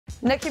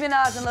Nicki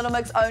Minaj and Little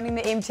Mix owning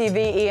the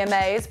MTV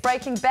EMAs,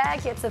 Breaking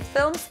Bad gets a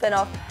film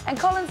spin-off, and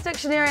Collins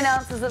Dictionary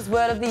announces its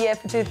word of the year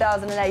for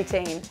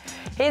 2018.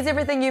 Here's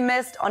everything you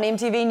missed on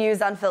MTV News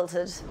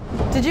Unfiltered.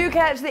 Did you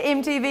catch the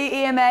MTV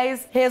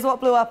EMAs? Here's what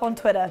blew up on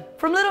Twitter.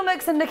 From Little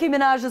Mix and Nicki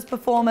Minaj's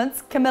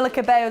performance, Camila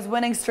Cabello's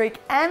winning streak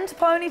and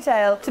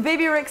ponytail, to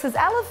BB Rexha's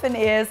elephant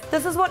ears,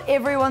 this is what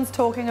everyone's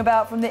talking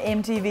about from the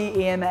MTV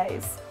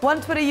EMAs. One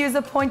Twitter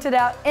user pointed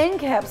out in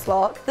caps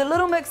lock that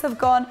Little Mix have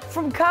gone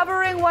from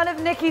covering one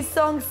of Nicki's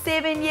songs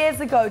 7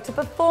 years ago to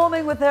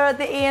performing with her at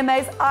the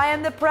EMAs. I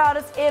am the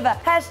proudest ever.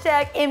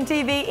 Hashtag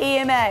MTV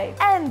EMA.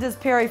 And as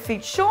Perry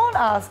Feet Sean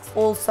asks,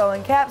 also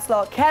in caps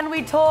lock, can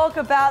we talk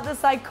about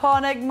this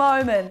iconic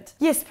moment?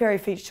 Yes, Perry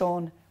Feet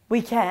Sean,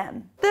 we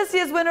can. This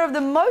year's winner of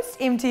the most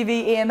MTV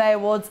EMA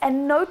awards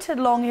and noted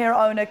long hair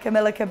owner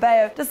Camila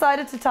Cabello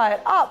decided to tie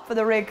it up for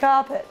the red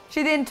carpet.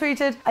 She then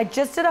tweeted, "I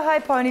just did a high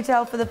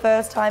ponytail for the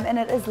first time and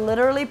it is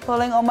literally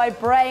pulling on my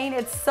brain.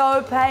 It's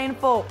so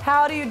painful.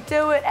 How do you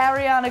do it,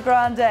 Ariana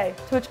Grande?"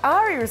 To which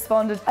Ari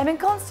responded, "I'm in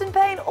constant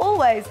pain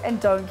always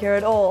and don't care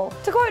at all."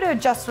 To quote her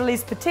just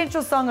released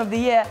potential song of the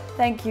year,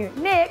 "Thank you.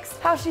 Next,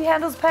 how she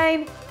handles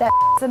pain,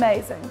 that's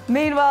amazing."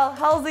 Meanwhile,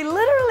 Halsey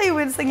literally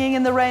went singing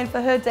in the rain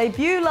for her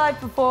debut live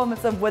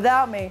performance of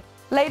Without Me,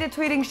 later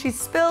tweeting she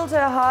spilled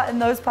her heart in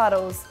those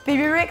puddles.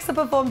 BB Rexha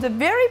performed a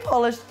very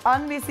polished,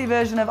 unmessy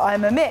version of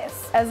I'm a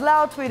Mess. As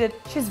Lau tweeted,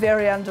 "She's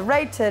very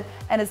underrated,"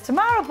 and as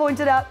Tamara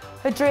pointed out,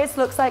 her dress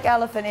looks like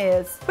elephant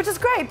ears. Which is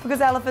great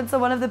because elephants are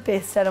one of the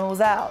best animals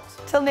out.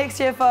 Till next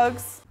year,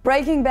 folks.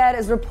 Breaking Bad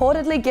is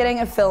reportedly getting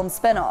a film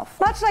spin-off.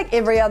 Much like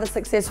every other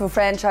successful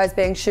franchise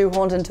being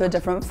shoehorned into a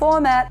different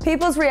format,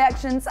 people's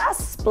reactions are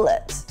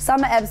split.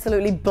 Some are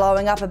absolutely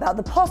blowing up about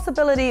the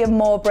possibility of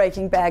more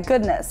Breaking Bad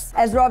goodness.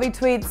 As Robbie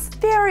tweets,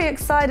 very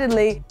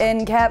excitedly,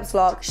 in caps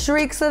lock,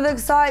 shrieks of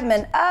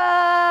excitement,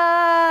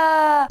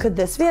 "Ah! Could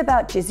this be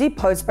about Jesse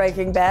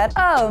post-Breaking Bad?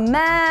 Oh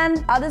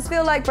man!" Others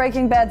feel like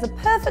Breaking Bad's a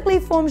perfectly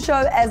formed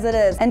show as it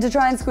is, and to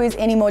try and squeeze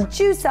any more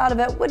juice out of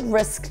it would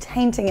risk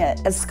tainting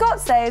it. As Scott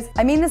says,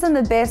 "I mean this in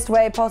the best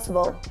way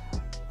possible.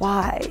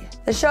 Why?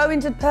 The show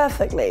ended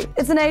perfectly."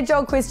 It's an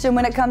age-old question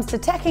when it comes to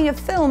tacking a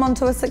film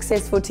onto a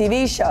successful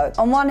TV show.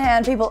 On one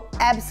hand, people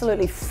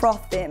absolutely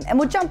froth them and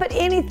will jump at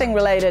anything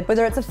related,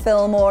 whether it's a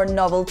film or a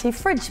novelty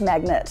fridge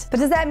magnet. But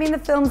does that mean the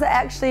films are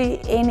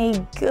actually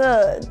any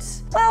good?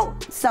 Well,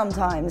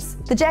 sometimes.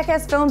 The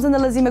Jackass films and the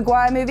Lizzie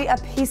McGuire movie are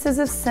pieces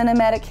of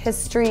cinematic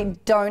history,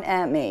 don't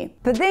at me.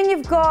 But then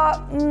you've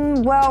got,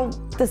 well,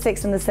 the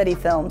Sex and the City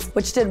films,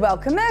 which did well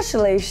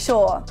commercially,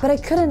 sure, but I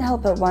couldn't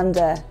help but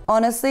wonder,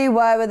 honestly,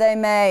 why were they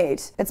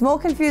made? It's more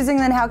confusing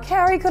than how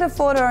Carrie could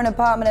afford her own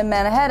apartment in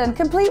Manhattan,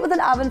 complete with an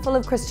oven full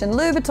of Christian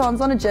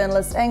Louboutins on a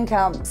journalist's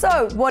income.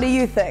 So, what do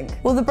you think?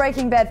 Will the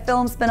Breaking Bad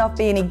film spin-off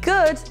be any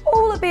good,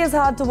 or will it be as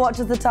hard to watch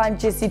as the time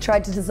Jesse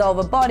tried to dissolve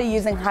a body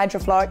using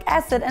hydrofluoric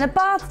acid in a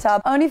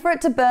bathtub, only for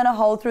it to burn a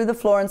hole through the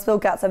floor and spill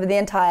guts over the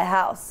entire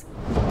house?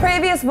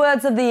 Previous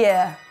words of the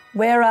year.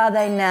 Where are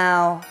they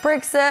now?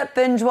 Brexit,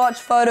 binge watch,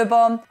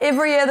 photobomb.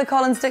 Every year the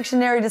Collins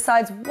Dictionary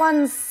decides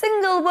one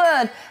single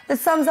word that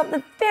sums up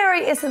the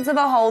very essence of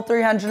a whole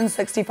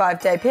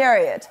 365-day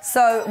period.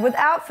 So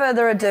without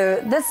further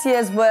ado, this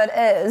year's word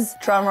is,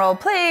 drumroll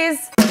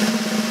please,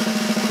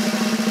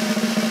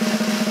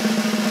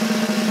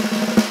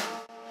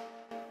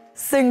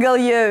 single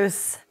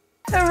use.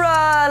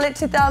 Hurrah! Let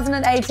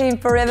 2018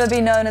 forever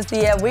be known as the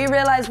year we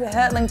realize we're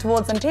hurtling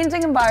towards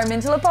impending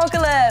environmental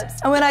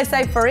apocalypse. And when I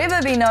say forever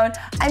be known,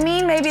 I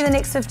mean maybe the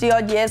next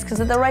 50-odd years,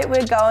 because at the rate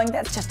we're going,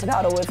 that's just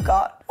about all we've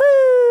got.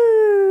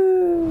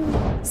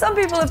 Woo! Some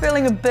people are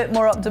feeling a bit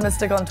more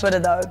optimistic on Twitter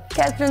though.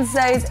 Catherine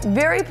says,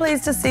 "Very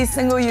pleased to see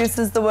single use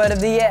as the word of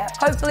the year.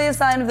 Hopefully a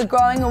sign of the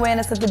growing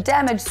awareness of the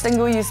damage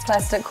single-use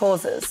plastic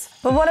causes."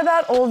 But what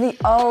about all the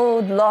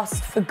old,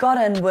 lost,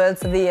 forgotten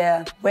words of the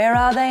year? Where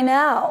are they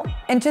now?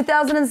 In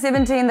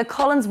 2017, the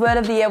Collins word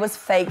of the year was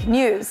fake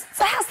news.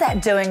 So how's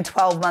that doing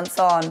 12 months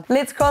on?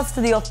 Let's cross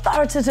to the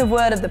authoritative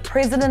word of the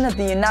President of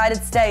the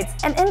United States,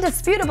 an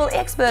indisputable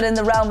expert in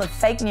the realm of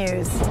fake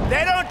news.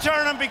 They don't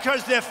turn them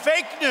because they're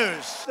fake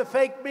news. The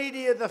fake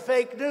media, the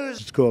fake news.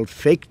 It's called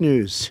fake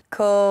news.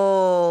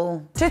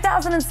 Cool.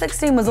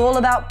 2016 was all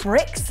about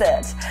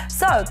Brexit.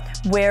 So,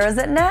 where is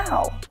it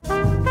now?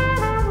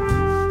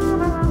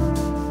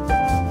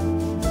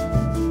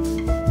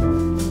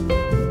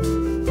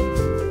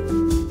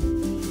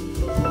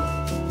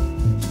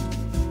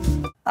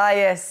 Ah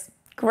yes,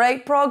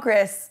 great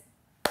progress.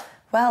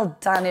 Well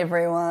done,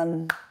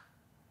 everyone.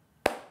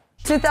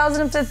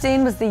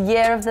 2015 was the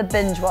year of the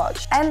binge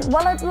watch. And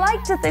while I'd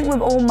like to think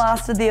we've all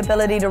mastered the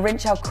ability to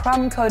wrench our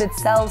crumb-coated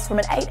selves from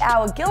an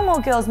 8-hour Gilmore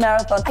Girls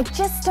marathon, I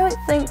just don't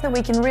think that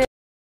we can really.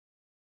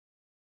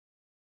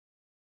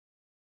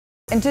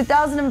 In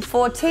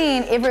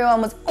 2014,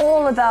 everyone was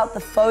all about the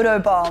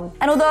photobomb.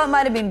 And although it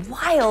might have been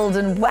wild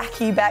and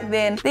wacky back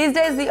then, these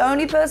days the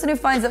only person who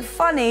finds it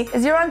funny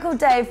is your Uncle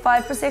Dave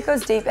 5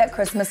 Prosecco's deep at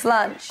Christmas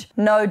lunch.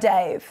 No,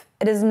 Dave,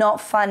 it is not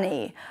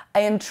funny. I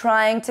am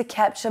trying to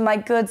capture my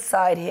good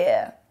side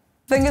here.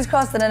 Fingers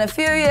crossed that in a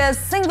few years,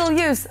 single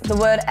use, the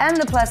word and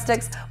the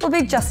plastics will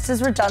be just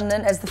as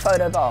redundant as the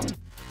photobomb.